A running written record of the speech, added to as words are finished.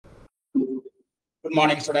Good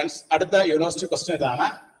morning, students. Adutha university question idana.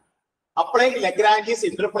 Applying Lagrange's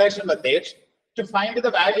interpolation method to find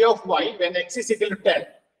the value of y when x is equal to 10.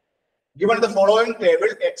 Given the following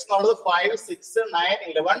table, x equal 5, 6, 9,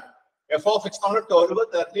 11, f of x equal 12,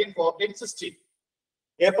 13, 14, 16.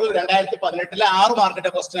 April 2018 6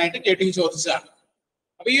 മാർക്കിന്റെ question ആയിട്ട് KTU ചോദിച്ചതാണ്.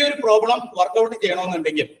 അപ്പോൾ ഈ ഒരു problem workout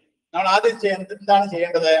ചെയ്യണമെന്നുണ്ടെങ്കിൽ നമ്മൾ ആദ്യം എന്താണ്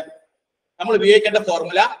ചെയ്യേണ്ടത്? നമ്മൾ ഉപയോഗിക്കേണ്ട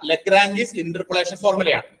ഫോർമുല ലഗ്രാഞ്ചിസ് ഇന്റർപോളേഷൻ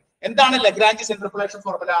ഫോർമുലയാണ്. എന്താണ് ലഗ്രാഞ്ചിസ് interpolation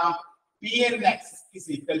formula? Pnx is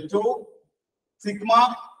equal to sigma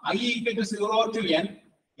I equal to 0 to n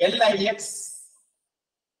Lix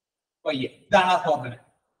y. ഇതാണ് ആ ഫോർമുല.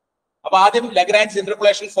 അപ്പൊ ആദ്യം ലഗ്രാഞ്ച്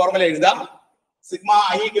ഇന്റർപോളേഷൻ ഫോർമുല എഴുതാം. Sigma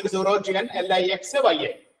I equal to 0 to n Lix y.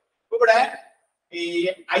 ഇവിടെ ഈ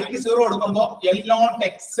ഐക്ക് 0 കൊടുക്കുമ്പോൾ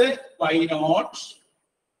L0x y0,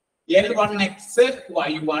 L1x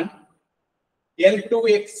y1,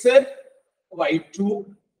 L2x y2,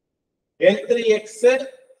 L3x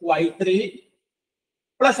y3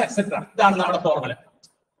 plus etcetera. ഇതാണ് നമ്മുടെ ഫോർമുല.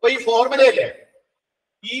 അപ്പൊ ഈ ഫോർമുലയില്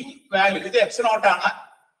ഈ വാല്യൂ ഇത് x0 ആണ്,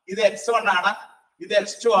 ഇത് x1 ആണ്, ഇത്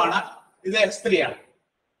x2 ആണ്, ഇത് x3 ആണ്,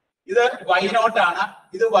 ഇത് y0 ആണ്,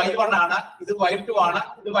 ഇത് y1 ആണ്, ഇത് y2 ആണ്,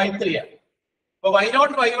 ഇത് y3 ആണ്. അപ്പൊ y0,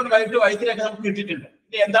 y1, y2, y3 ഒക്കെ നമുക്ക് കിട്ടിയിട്ടുണ്ട്.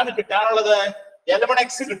 ഇനി എന്താണ് കിട്ടാനുള്ളത്?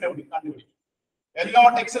 L1x കണ്ടുപിടിക്കും.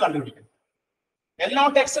 L0x കണ്ടുപിടിക്കും.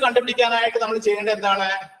 L0x കണ്ടുപിടിക്കാനായിട്ട് നമ്മൾ ചെയ്യേണ്ടത് എന്താണ്?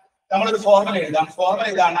 നമ്മളൊരു ഫോർമുല എഴുതാം. ഫോർമുല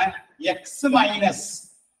ഇതാണ്: x minus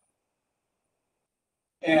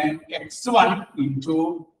x1 into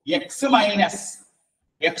x minus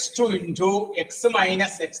x2 into x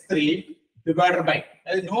minus x3 divided by,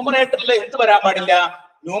 അതായത് ന്യൂമറേറ്ററിൽ എന്ത് വരാൻ പാടില്ല?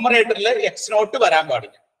 ന്യൂമറേറ്ററിൽ x0 വരാൻ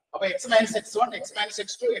പാടില്ല. അപ്പൊ x minus x1, x minus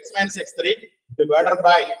x2, x minus x3 divided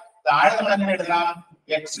by, താഴെ നമ്മൾ എങ്ങനെ എഴുതണം?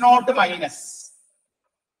 x0 minus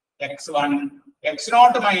x1,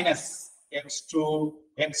 x0 minus x2,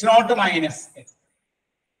 x0 minus x.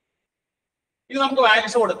 ഇത് നമുക്ക്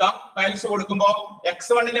വാല്യൂസ് കൊടുക്കാം. വാല്യൂസ് കൊടുക്കുമ്പോൾ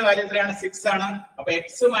x1ന്റെ വാല്യൂ എത്രയാണ്? 6 ആണ്. അപ്പൊ x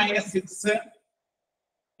minus 6,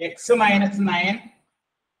 x minus 9,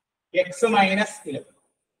 x minus 11.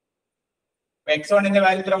 x1ന്റെ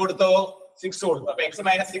value എത്ര കൊടുത്തു? 6 കൊടുത്തു. അപ്പൊ x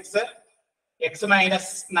minus 6, x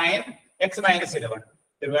minus 9, x minus 11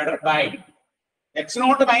 divided by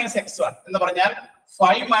x0 minus x1 എന്ന് പറഞ്ഞാൽ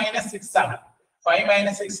 5 മൈനസ് 6 ആണ്. 5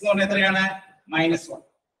 മൈനസ് 6 എന്ന് പറഞ്ഞാൽ എത്രയാണ്? -1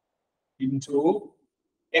 ഇൻറ്റു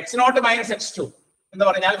x0 മൈനസ് x2 എന്ന്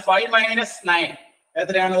പറഞ്ഞാൽ 5 minus 9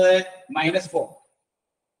 എത്രയാണത്? -4.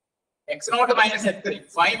 x0 minus x3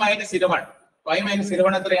 5 minus 11, 5 minus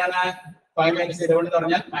 11 എത്രയാണ്? 5 മൈനസ് 11 എന്ന്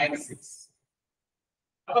പറഞ്ഞാൽ -6.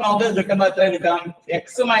 അപ്പൊ നമുക്ക് കിട്ടുമ്പോൾ എത്ര കിട്ടാം? x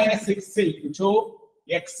minus 6 into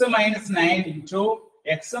x minus 9 into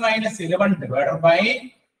x minus 11 divided by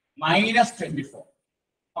 -24.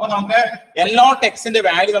 അപ്പൊ നമുക്ക് L0xന്റെ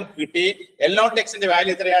വാല്യൂ നമുക്ക് കിട്ടി. L0xന്റെ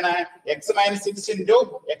വാല്യൂ എത്രയാണ്? x minus 6 into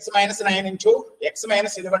x minus 9 into x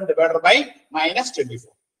minus 11 divided by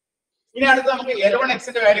 -24. ഇനി അടുത്ത് നമുക്ക്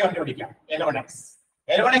L1xന്റെ വാല്യൂ കണ്ടുപിടിക്കാം.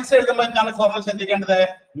 L1x എഴുതുമ്പോൾ എന്താണ് ഫോർമുല ശ്രദ്ധിക്കേണ്ടത്?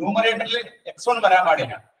 ന്യൂമറേറ്ററിൽ x1 വരാൻ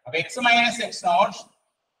പാടില്ല. അപ്പൊ x minus x0,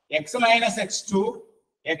 x minus x2,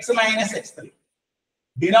 x minus x3.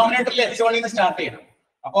 ഡിനോമിനേറ്ററിൽ x1 നിന്ന് സ്റ്റാർട്ട് ചെയ്യണം.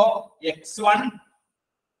 അപ്പോ x1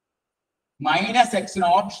 minus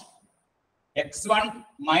x0, x1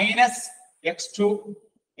 minus x2,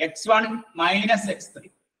 x1 minus x3.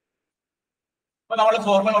 അപ്പൊ നമ്മൾ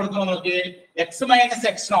ഫോർമുല കൊടുക്കുമ്പോൾ നോക്കി, x minus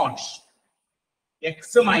x0, x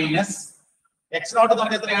minus x0 എന്ന്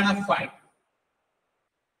പറഞ്ഞാൽ എത്രയാണ്? 5.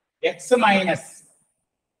 x മൈനസ്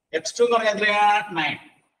x2 എന്ന് പറഞ്ഞാൽ എത്രയാണ്? 9.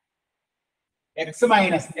 x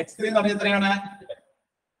മൈനസ് x3 എന്ന് പറഞ്ഞാൽ എത്രയാണ്?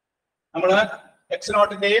 നമ്മള്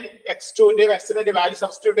x0ന്റെയും x2ന്റെയും x-ന്റെയും വാല്യൂ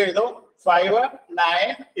സബ്സ്റ്റിറ്റ്യൂട്ട് ചെയ്തു. 5, 9,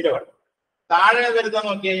 11. താഴെ വരുന്നത്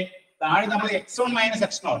നോക്കി, താഴെ നമ്മൾ x1 മൈനസ്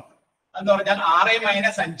x0 എന്ന് പറഞ്ഞാൽ 6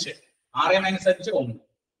 മൈനസ് 5, 6 മൈനസ് 5 1.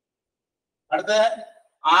 അടുത്ത്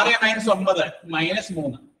 6 മൈനസ് 9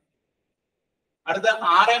 -3. അടുത്ത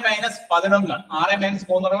 6 മൈനസ് 11,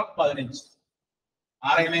 6 മൈനസ് 3 15,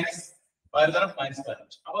 6 മൈനസ് 11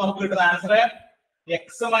 -15. അപ്പൊ നമുക്ക് കിട്ടുന്ന answer x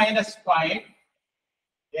minus 5,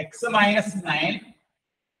 x minus 9,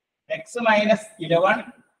 x minus 11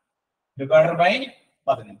 divided by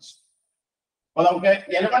 15. അപ്പൊ നമുക്ക്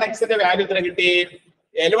L1xന്റെ വാല്യൂ എത്ര കിട്ടി?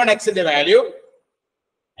 L1xന്റെ value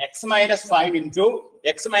x minus 5 into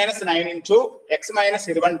x minus 9 into x minus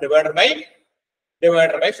 11 divided by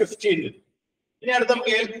 15. ഇനി അടുത്ത്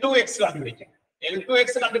നമുക്ക് L2x കണ്ടുപിടിക്കാം. L2x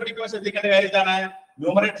കണ്ടുപിടിക്കുമ്പോൾ ശ്രദ്ധിക്കേണ്ട കാര്യം ഇതാണ്: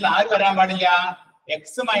 ന്യൂമറേറ്ററിൽ ആര് വരാൻ പാടില്ല? x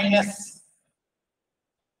minus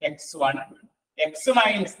x1, x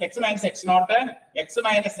minus x0, x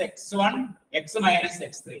minus x1, x minus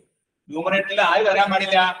x3. ന്യൂമറേറ്ററിൽ ആര് വരാൻ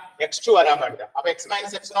പാടില്ല? x2 വരാൻ പാടില്ല. അപ്പൊ x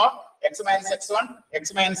minus x0, x minus x1, x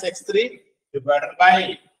minus x3 divided by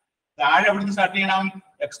താഴെ എവിടുന്ന് സ്റ്റാർട്ട് ചെയ്യണം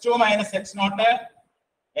x2 minus x0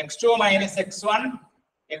 x2 minus x1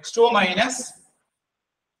 x2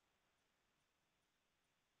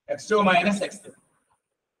 minus x3.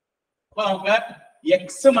 അപ്പൊ നമുക്ക് x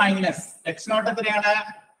മൈനസ് x0 എത്രയാണ്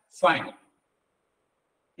 5,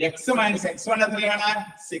 x മൈനസ് x1 എത്രയാണ്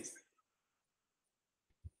 6,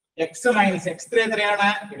 x മൈനസ് x3 എത്രയാണ്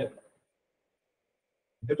 11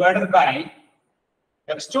 divided by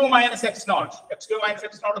x2 minus x0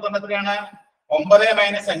 എത്രയാണ് 9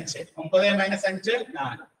 minus 5 9 minus 5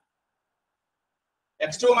 4,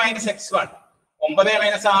 x2 minus x1 9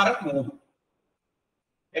 minus 6 3,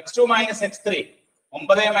 x2 minus x3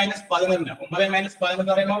 9 minus 11 9 minus 11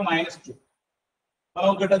 എന്ന് പറയുമ്പോൾ -2.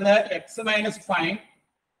 നമുക്ക് കിട്ടുന്നത് x minus 5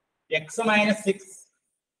 x minus 6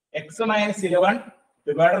 x minus 11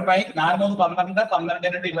 divided by 4 3 12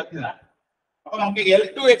 12 24. അപ്പൊ നമുക്ക്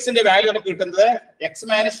L2x ന്റെ വാല്യൂ നമുക്ക് കിട്ടുന്നത് x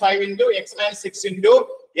minus 5 into x minus 6 into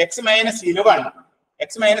x minus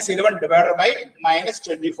 11 divided by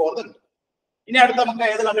 -24. ഇനി അടുത്ത നമുക്ക്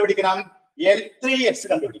ഏത് കണ്ടുപിടിക്കണം L3x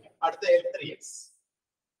കണ്ടുപിടിക്കാം. അടുത്ത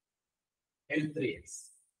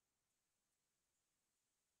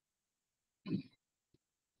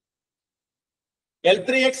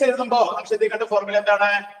L3x എഴുതുമ്പോ ശ്രദ്ധിക്കേണ്ട ഫോർമുല എന്താണ്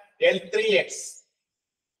L3x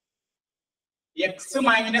x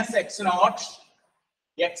minus x0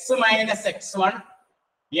 x minus x1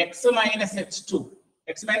 x minus x2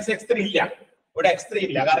 x minus x3 ഇല്ല, ഇവിടെ x3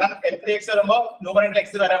 ഇല്ല, കാരണം L3x വരുമ്പോ ന്യൂമറേറ്റർ x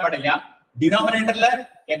വരാൻ പാടില്ല. ഡിനോമിനേറ്ററിൽ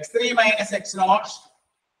x3 minus x0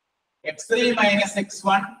 x3 minus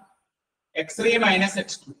x1 x3 minus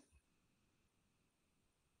x2.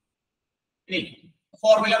 ഇനി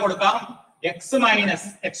ഫോർമുല കൊടുക്കാം x മൈനസ്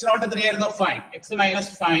x0 എത്രയായിരുന്നു 5 x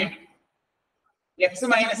minus 5 x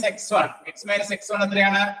minus x1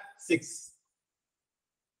 എത്രയാണ് 6.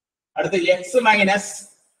 അടുത്ത x മൈനസ്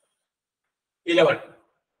 11.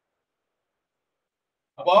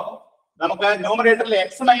 അപ്പോ നമുക്ക് ന്യൂമറേറ്ററിൽ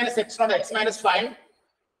x minus x0 x minus 5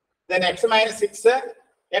 then x minus 6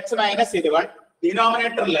 x minus 11.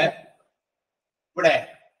 ഡിനോമിനേറ്ററിൽ ഇവിടെ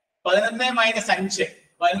 11 മൈനസ് 5 6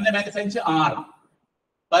 11 മൈനസ് 6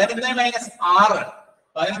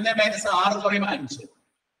 എന്ന് പറയുമ്പോൾ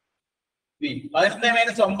 5, 11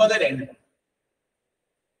 മൈനസ് 9 2.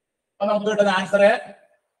 അപ്പൊ നമുക്ക് കിട്ടുന്ന answer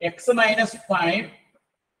x minus 5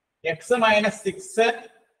 x minus 6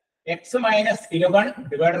 x minus 11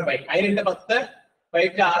 divided by 10 10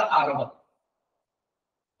 6 60.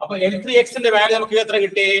 അപ്പൊ L3x ന്റെ വാല്യൂ നമുക്ക് എത്ര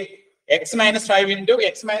കിട്ടി x minus 5 into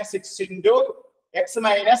x minus 6 into x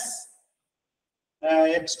minus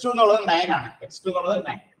x2 എന്നുള്ളത് 9 ആണ്. x2 എന്നുള്ളത്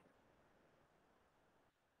 9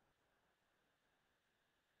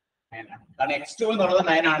 കാരണം x2 എന്നുള്ളത്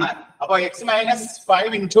 9 ആണ്. അപ്പൊ x minus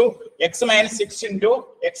 5 into x minus 6 into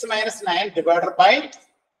x minus 9 divided by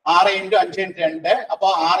 6 into 5 into 2. അപ്പൊ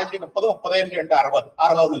 6 ഇൻറ്റു 30 30 ഇൻറ്റു 2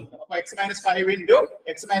 60 കിട്ടും. അപ്പൊ x minus 5 into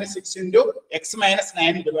x minus 6 into x minus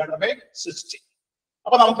 9 divided by 60.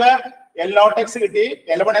 അപ്പൊ നമുക്ക് L0x കിട്ടി,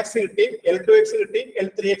 L1x കിട്ടി, L2x കിട്ടി,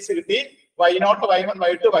 L3x കിട്ടി, y0 y1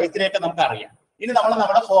 y2 y3 ഒക്കെ നമുക്ക് അറിയാം. ഇനി നമ്മൾ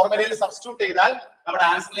നമ്മുടെ ഫോർമുലയിൽ സബ്സ്റ്റിറ്റ്യൂട്ട് ചെയ്താൽ നമ്മുടെ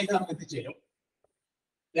ആൻസറിലേക്ക് നമുക്ക് എത്തിച്ചേരും.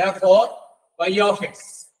 Therefore y of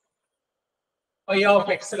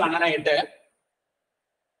x കാണാനായിട്ട്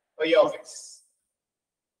y of x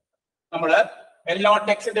നമ്മള്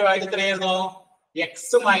L0x ന്റെ വാല്യൂ എത്രയായിരുന്നു x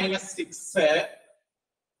minus 6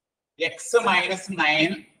 x minus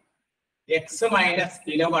 9 x minus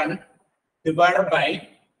 11 divided by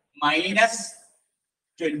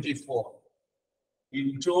 -24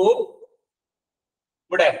 into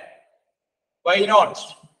ഇവിടെ y0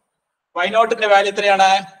 ന്റെ വാല്യൂ എത്രയാണ്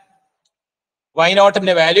y0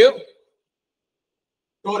 ന്റെ വാല്യൂ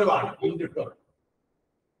 12 ആണ് ഇൻറ്റു 12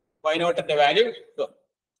 y0 ന്റെ വാല്യൂ 12.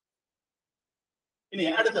 ഇനി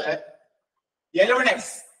അടുത്തത് L1x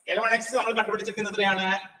നമ്മൾ കണ്ടുപിടിച്ചിരിക്കുന്നത് എത്രയാണ്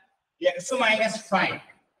x minus 5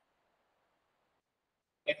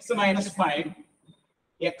 x minus 5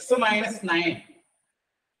 x minus 9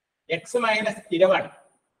 x minus 11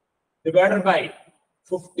 divided by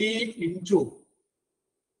 50 into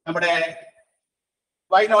നമ്മുടെ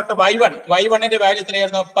y0 y1 ന്റെ വാല്യൂ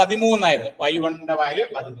എത്രയായിരുന്നു 13 ആയിരുന്നു. y1 ന്റെ വാല്യൂ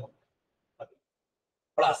 13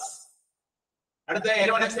 പ്ലസ് അടുത്ത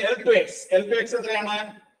L1x L2x എത്രയാണ്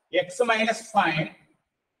x minus 5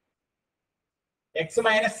 x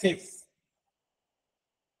minus 6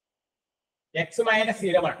 x minus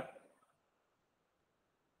 11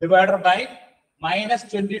 divided by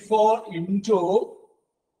 -24 into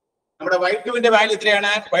നമ്മുടെ y2 ന്റെ വാല്യൂ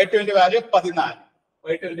എത്രയാണ് y2 ന്റെ വാല്യൂ 14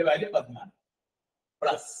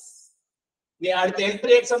 പ്ലസ് ഇനി അടുത്ത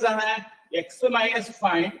L3x എന്താണ് x minus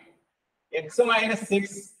 5 x minus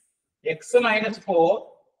 6 x minus 4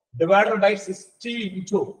 divided by 60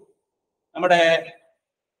 into നമ്മുടെ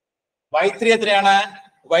y3 എത്രയാണ്?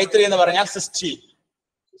 y3 എന്ന് പറഞ്ഞാൽ 60.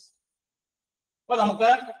 അപ്പൊ നമുക്ക്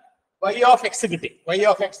y of x കിട്ടി. y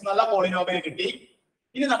of x എന്നുള്ള പോളിനോമിയൽ കിട്ടി.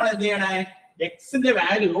 ഇനി നമ്മൾ എന്ത് ചെയ്യണേ? x-ന്റെ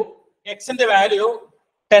വാല്യൂ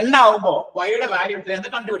 10 ആവുമ്പോൾ y-യുടെ വാല്യൂ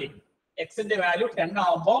എത്രയാണെന്ന് കണ്ടുപിടിക്കും. x-ന്റെ വാല്യൂ 10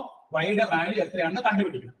 ആവുമ്പോൾ y-യുടെ വാല്യൂ എത്രയാണെന്ന്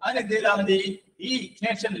കണ്ടുപിടിക്കണം. അതിന് എന്ത് ചെയ്താൽ മതി? ഈ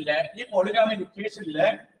ഇക്വേഷനില്, ഈ പോളിനോമിയൽ ഇക്വേഷനില്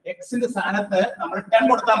x-ന്റെ സ്ഥാനത്ത് നമ്മൾ 10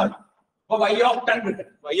 കൊടുത്താൽ മതി. അപ്പൊ y of 10 കിട്ടും.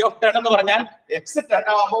 y of 10 എന്ന് പറഞ്ഞാൽ x 10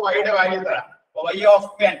 ആവുമ്പോൾ y-യുടെ വാല്യൂ എത്ര? അപ്പൊ y of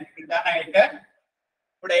 10 കിട്ടാനായിട്ട്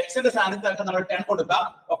ഇവിടെ x-ന്റെ സ്ഥാനത്തൊക്കെ നമ്മൾ 10 കൊടുക്കാം.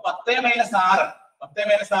 അപ്പൊ 10 - 6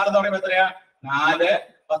 എന്ന് പറയുമ്പോൾ എത്രയാ? 4.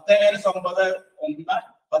 10 - 9 1.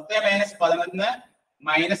 10 - 11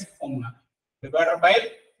 -1 divided by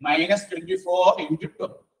 -24 into 2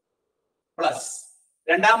 പ്ലസ്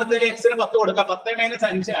രണ്ടാമത്തേല് x-ന് 10 കൊടുക്കാം. 10 - 5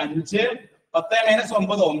 5. 10 - 9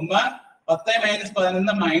 1. 10 -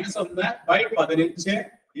 11 -1 by 15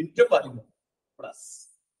 into 13 പ്ലസ്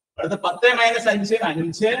അടുത്ത 10 - 5 5.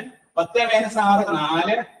 10 - 6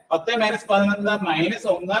 4. 10 - 11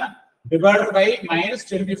 -1 divided by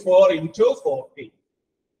 -24 into 40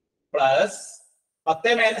 plus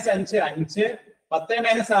 10 - 5 5. 10 -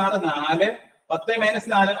 6 4. 10 -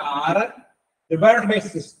 4 6 divided by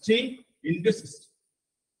 60 into 60.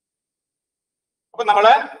 അപ്പൊ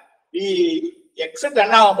നമ്മള് ഈ x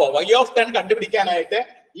 10 ആവുമ്പോൾ y of 10 കണ്ടുപിടിക്കാനായിട്ട്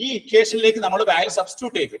ഈ ഇക്വേഷനിലേക്ക് നമ്മൾ വാല്യൂ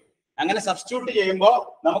സബ്സ്റ്റിറ്റ്യൂട്ട് ചെയ്യും. അങ്ങനെ സബ്സ്റ്റിറ്റ്യൂട്ട് ചെയ്യുമ്പോൾ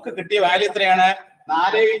നമുക്ക് കിട്ടിയ വാല്യൂ എത്രയാണ്?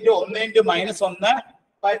 4 × 1 × -1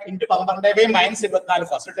 into 12 by -24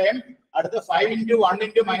 ഫസ്റ്റ് ടൈം. അടുത്ത 5 × 1 ×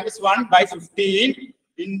 -1 by 15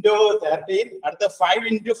 into 13. അടുത്ത 5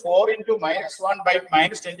 × 4 × -1 by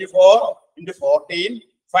 -24 into 14.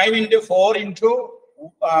 5 × 4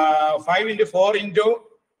 into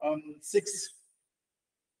 6.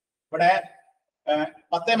 ഇവിടെ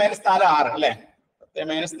 10 - 4 6 അല്ലെ? 10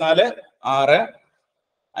 - 4 6.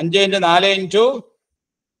 5 × 4 into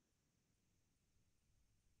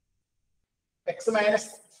x -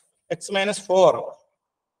 4.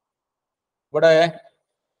 ഇവിടെ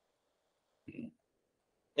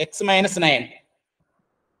x - 9.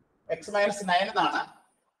 x - 9 എന്നാണ്.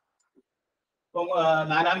 ഇപ്പം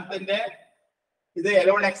നാലാമത്തെ ഇത്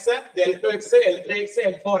L1x, L2x, L3x,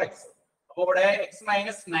 L4x. അപ്പൊ ഇവിടെ x -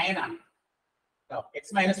 9 ആണ്. x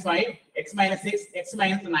 - 5, x - 6, x -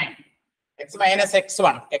 9, x -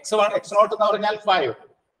 x1. x0 എന്ന് പറഞ്ഞാൽ 5.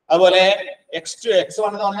 അതുപോലെ x2,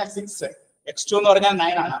 x1 എന്ന് പറഞ്ഞാൽ 6, x2 എന്ന് പറഞ്ഞാൽ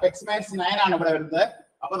 9 ആണ്. അപ്പൊ x - 9 ആണ് ഇവിടെ വരുന്നത്.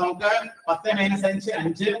 അപ്പൊ നമുക്ക് 10 - 5 5.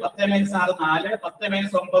 10 - 6 4. 10 - 9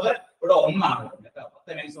 ഇവിടെ 1 ആണ്. 10 -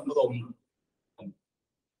 9 1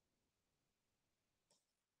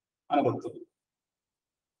 ആണ് കൊടുത്തത്.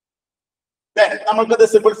 നമുക്കത്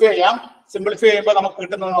സിംപ്ലിഫൈ ചെയ്യാം. സിംപ്ലിഫൈ ചെയ്യുമ്പോൾ നമുക്ക്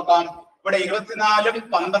കിട്ടുന്നത് നോക്കാം. ഇവിടെ 24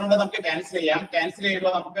 12 നമുക്ക് ക്യാൻസൽ ചെയ്യാം. ക്യാൻസൽ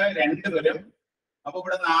ചെയ്യുമ്പോൾ നമുക്ക് 2 വരും. അപ്പൊ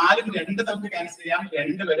ഇവിടെ 4 2 നമുക്ക് ക്യാൻസൽ ചെയ്യാം.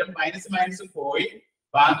 2 വരും. മൈനസും പോയി.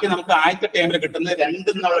 ബാക്കി നമുക്ക് ആദ്യത്തെ ടേമിൽ കിട്ടുന്നത് 2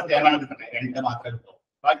 എന്നുള്ള ടേമാണ് കിട്ടുന്നത്. 2 മാത്രമേ കിട്ടൂ.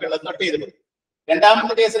 ബാക്കിയുള്ളത് തൊട്ട് ചെയ്ത് വരും.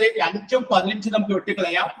 രണ്ടാമത്തെ കേസിൽ 5 ഉം 15 നമുക്ക്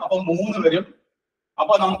വെട്ടിക്കളയാം. അപ്പൊ 3 വരും.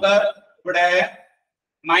 അപ്പൊ നമുക്ക് ഇവിടെ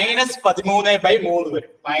 -13/3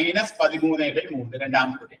 വരും. -13/3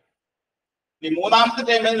 രണ്ടാമത്തെ ടൈം. ഈ മൂന്നാമത്തെ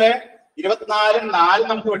ടൈമില് 24 4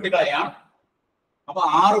 നമുക്ക് വെട്ടിക്കളയാം. അപ്പൊ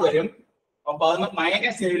 6 വരും. അപ്പൊ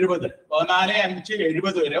 -70. 14 5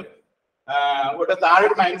 70 വരും. ഇവിടെ താഴെ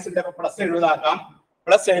ഒരു മൈനസ് ഉണ്ട്. അപ്പൊ +70 ആക്കാം.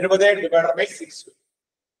 +70 divided by 6.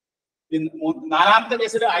 നാലാമത്തെ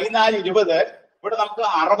കേസിൽ I4 20. ഇവിടെ നമുക്ക്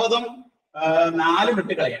 60ഉം 4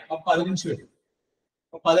 വെട്ടിക്കളയാം. അപ്പൊ 15 വരും.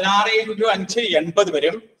 16 × 5 80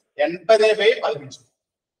 വരും. 80/15.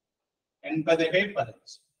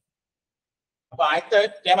 80/15. അപ്പൊ ആദ്യത്തെ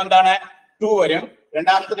ടേം എന്താണ്? 2 വരും.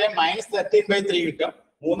 രണ്ടാമത്തെ ടൈം -13/3 കിട്ടും.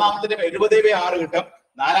 മൂന്നാമത്തെ ടൈം 70/6 കിട്ടും.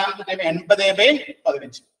 നാലാമത്തെ ടൈം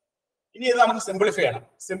 80/15. ഇനി ഇത് നമുക്ക് സിംപ്ലിഫൈ ചെയ്യണം.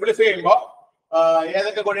 സിംപ്ലിഫൈ ചെയ്യുമ്പോൾ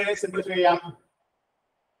ഏതൊക്കെ കോഡിനെ സിംപ്ലിഫൈ ചെയ്യാം?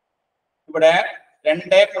 ഇവിടെ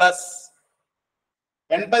 2 +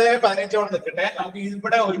 80/15 കൊണ്ട് നിൽക്കട്ടെ. നമുക്ക്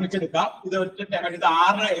ഇവിടെ ഒരുമിച്ച് എടുക്കാം. ഇത് ഒറ്റ ടൈം. ഇത്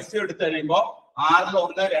 6 എസ് എടുത്ത് കഴിയുമ്പോൾ 6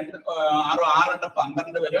 1 2 6 6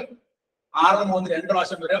 12 വരും. 6 3 2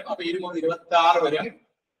 പ്രാവശ്യം വരും. അപ്പൊ 23 26 വരും.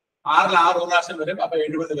 6 6 ഒരു പ്രാവശ്യം വരും. അപ്പൊ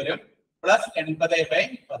 70 വരും.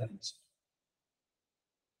 +80/15.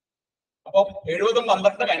 അപ്പൊ 70ഉം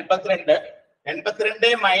 12 82. 82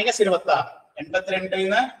 - 26. 82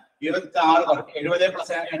 ന്ന് 26 കുറയ്ക്കും. 70 +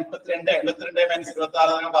 82. 82 - 26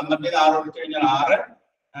 12 6 കൊടുത്തു കഴിഞ്ഞാൽ 6.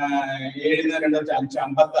 7 ന്ന് 2 5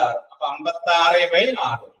 56. അപ്പൊ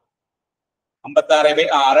 56/6.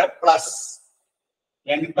 56/6 പ്ലസ്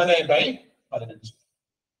 80/15. 80/15.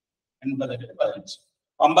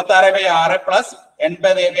 56/6 പ്ലസ്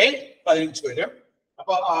 80/15 വരും.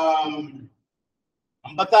 അപ്പൊ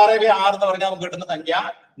 56/6 എന്ന് പറഞ്ഞാൽ നമുക്ക് കിട്ടുന്ന സംഖ്യ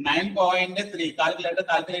 9.3. കാൽക്കുലേറ്റ്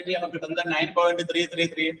ചെയ്യാൻ നമുക്ക് കിട്ടുന്നത്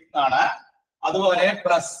 9.333 ആണ്. അതുപോലെ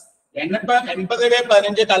പ്ലസ്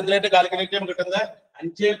 80/15 കാൽക്കുലേറ്റ് ചെയ്യാൻ കിട്ടുന്നത്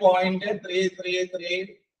 5.333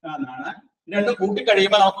 എന്നാണ്. രണ്ടും കൂട്ടി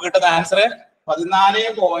കഴിയുമ്പോൾ നമുക്ക് കിട്ടുന്ന ആൻസർ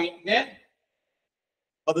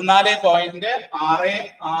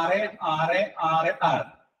 14.6666.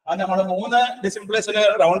 അത് നമ്മൾ 3 ഡെസിമൽ പ്ലേസിന്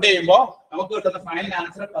റൗണ്ട് ചെയ്യുമ്പോൾ നമുക്ക് കിട്ടുന്ന ഫൈനൽ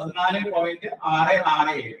ആൻസർ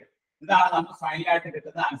 14.667. ഇതാണ് നമുക്ക് ഫൈനൽ ആയിട്ട്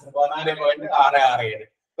കിട്ടുന്ന ആൻസർ 14.667.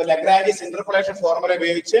 ഇപ്പൊ ലഗ്രാഞ്ചീസ് ഇന്റർപോളേഷൻ ഫോർമുല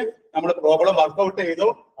ഉപയോഗിച്ച് നമ്മൾ പ്രോബ്ലം വർക്ക്ഔട്ട് ചെയ്തു.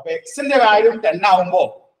 അപ്പൊ എക്സിന്റെ വാല്യൂ 10 ആവുമ്പോൾ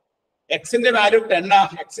എക്സിന്റെ വാല്യൂ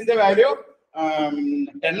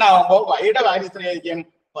 10 ആവുമ്പോൾ വൈയുടെ വാല്യൂ എത്രയായിരിക്കും?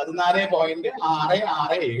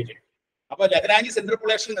 14.667. അപ്പൊ ലഗ്രാഞ്ചീസ്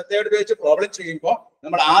ഇന്റർപോളേഷൻ മെത്തേഡ് ഉപയോഗിച്ച് പ്രോബ്ലം ചെയ്യുമ്പോൾ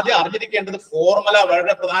നമ്മൾ ആദ്യം അറിഞ്ഞിരിക്കേണ്ടത് ഫോർമുല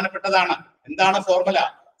വളരെ പ്രധാനപ്പെട്ടതാണ്. എന്താണ് ഫോർമുല?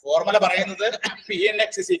 ഫോർമുല പറയുന്നത്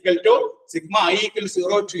Pnx is equal to sigma I equal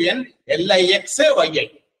 0 to n Lix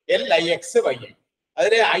yi.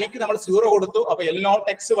 അതിൽ ഐക്ക് നമ്മൾ 0 കൊടുത്തു. അപ്പൊ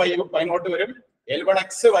L0x y നോട്ട് വരും,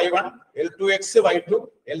 L1x y1, L2x y2,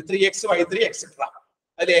 L3x y3 etcetera.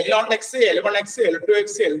 അതിൽ L0x, L1x, L2x,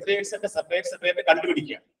 L3x ഒക്കെ സെപ്പറേറ്റ്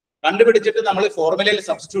കണ്ടുപിടിച്ചിട്ട് നമ്മൾ ഫോർമുലയിൽ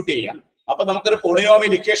സബ്സ്റ്റിറ്റ്യൂട്ട് ചെയ്യാം. അപ്പൊ നമുക്കൊരു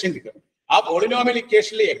പോളിനോമിയൽ ഇക്വേഷൻ കിട്ടും. ആ പോളിനോമിയൽ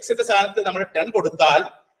ഇക്വേഷനിൽ എക്സിന്റെ സ്ഥാനത്ത് നമ്മൾ 10 കൊടുത്താൽ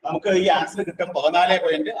നമുക്ക് ഈ ആൻസർ കിട്ടും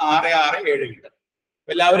 14.667 കിട്ടും.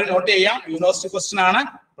 എല്ലാവരും നോട്ട് ചെയ്യാം. യൂണിവേഴ്സിറ്റി ക്വസ്റ്റ്യൻ ആണ്,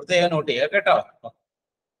 പ്രത്യേകം നോട്ട് ചെയ്യുക കേട്ടോ.